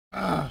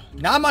Now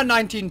I'm on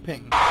 19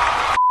 ping.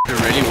 Do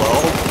really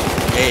well,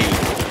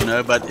 you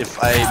know, but if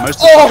I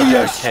most of Oh, the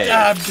you're okay.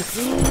 stabbed!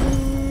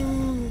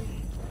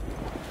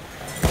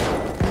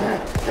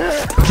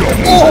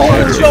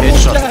 Oh, double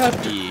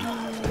stabbed!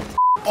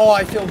 Oh,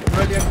 I feel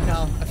brilliant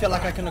now. I feel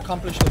like I can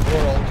accomplish the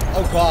world.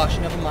 Oh gosh,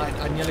 never mind.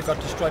 I nearly got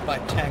destroyed by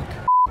a tank.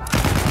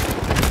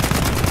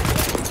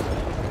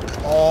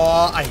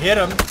 Oh, I hit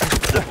him.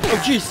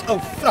 Oh jeez. Oh,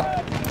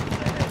 flop.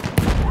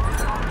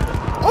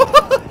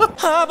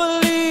 I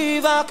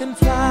believe I can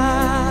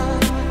fly.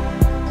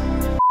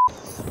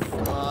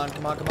 Come on,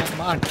 come on, come on,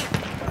 come on.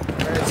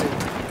 Where is he?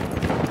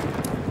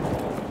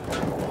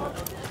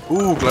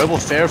 Ooh, global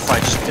fair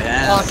fight just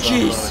banned. Oh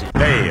jeez.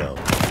 Fail.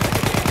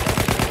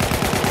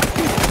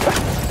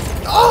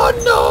 Oh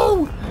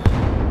no!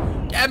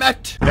 Damn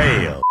it!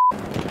 Fail.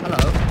 Hello.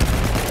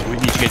 We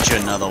need to get you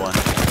another one.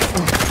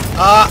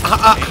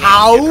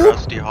 How?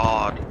 Rusty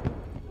hard.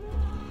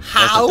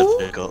 How? That's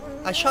difficult.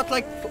 I shot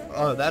like.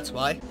 Oh, that's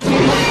why.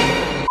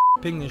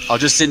 Ping is I'll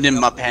just send him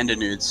my panda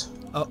nudes.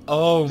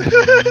 Oh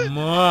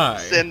my.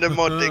 Send him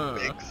more dick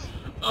pics.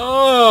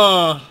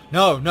 Oh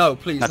no,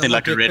 please. Nothing no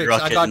like a red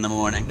rocket in the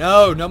morning.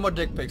 No more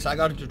dick pics. I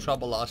got into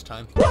trouble last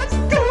time. What's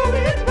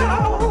going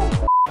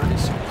on?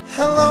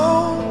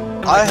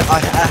 Hello. I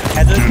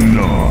had it.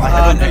 I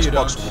had no, an you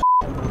Xbox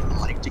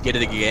like to get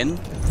it again,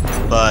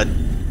 but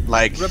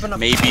like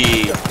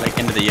maybe like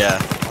end of the year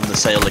on the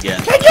sale again.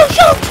 Can you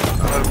shoot?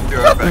 Oh, be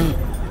right back.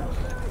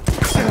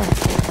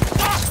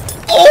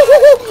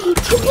 Oh,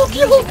 triple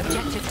kill!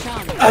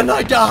 And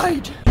I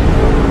died.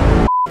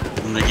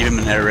 I'm gonna give him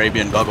an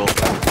Arabian goggle.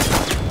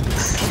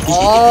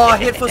 Oh, I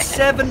hit for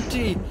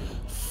 70.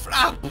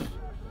 Flap.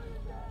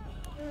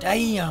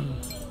 Damn.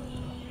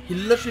 He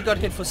literally got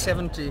hit for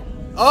 70.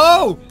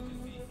 Oh!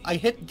 I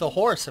hit the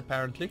horse,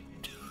 apparently.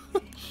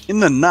 In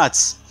the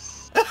nuts.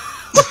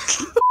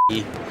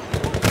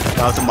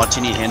 Out the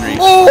Martini Henry.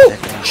 Oh!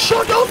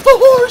 Shot off the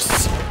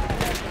horse!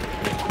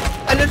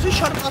 I literally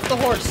shot him off the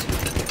horse.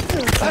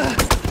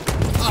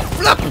 Oh,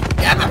 flap!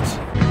 Damn it!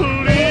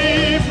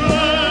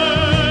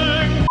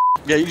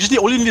 Yeah, you just need,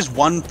 all you need is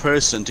one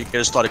person to get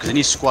it started, because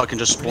any squad can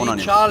just spawn on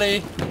him.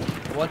 Charlie.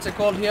 What's it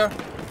called here?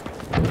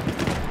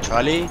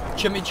 Charlie?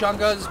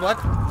 Chimichangas, what?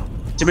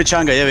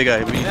 Chimichanga, there we go.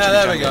 Yeah,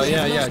 there we go.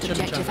 Yeah,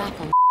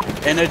 chimichanga.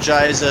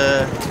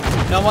 Energizer.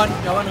 No one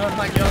heard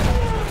my joke.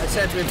 I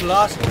said we've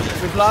lost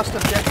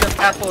objective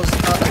apples,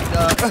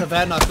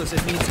 Savannah, because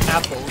it means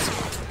apples.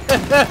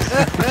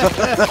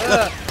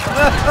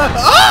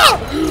 Ah!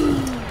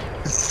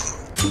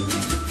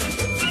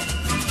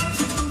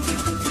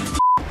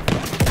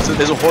 So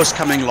there's a horse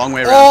coming a long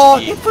way around. Oh,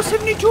 hit for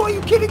 72, are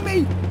you kidding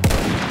me?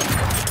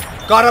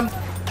 Got him.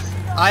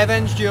 I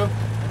avenged you.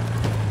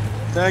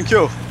 Thank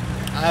you.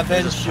 I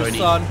avenged you, pony.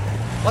 son.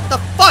 What the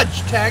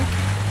fudge, tank?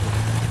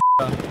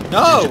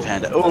 No! Ginger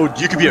panda. Oh,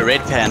 you could be a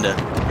red panda.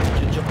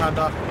 Ginger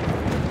panda. On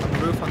the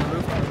roof, on the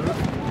roof, on the roof,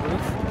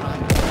 on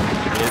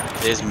the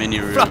roof. There's many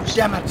rooms. Flap,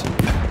 damn it!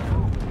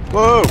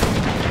 Whoa!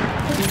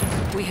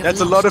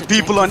 That's a lot of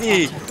people on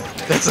E.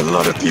 That's a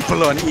lot of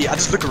people on E. I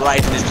just look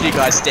right and there's 3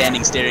 guys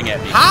standing staring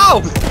at me.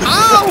 How?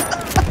 How?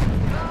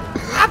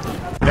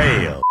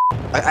 Fail.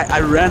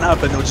 I ran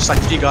up and there were just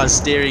like 3 guys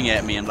staring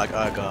at me. I'm like,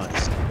 oh god.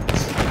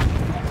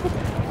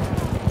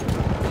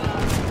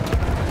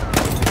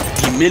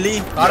 Millie,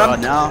 you are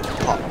now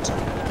popped.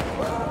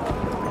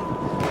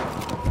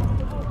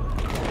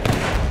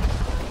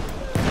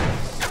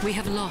 We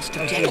have lost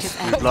objective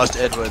Edward. We've lost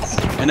Edwards.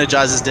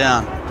 Energizer's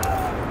down.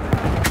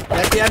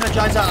 Get the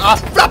energizer. Ah,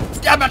 flap!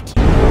 Damn it!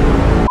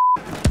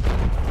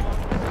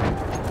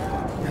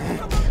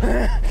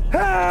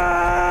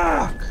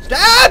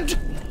 Stabbed!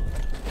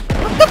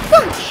 What the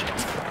fudge?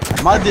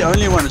 Am I the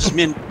only one? It's just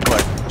me and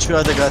what? Two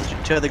other guys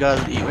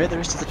with E. Where's the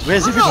rest of the?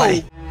 Where's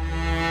everybody?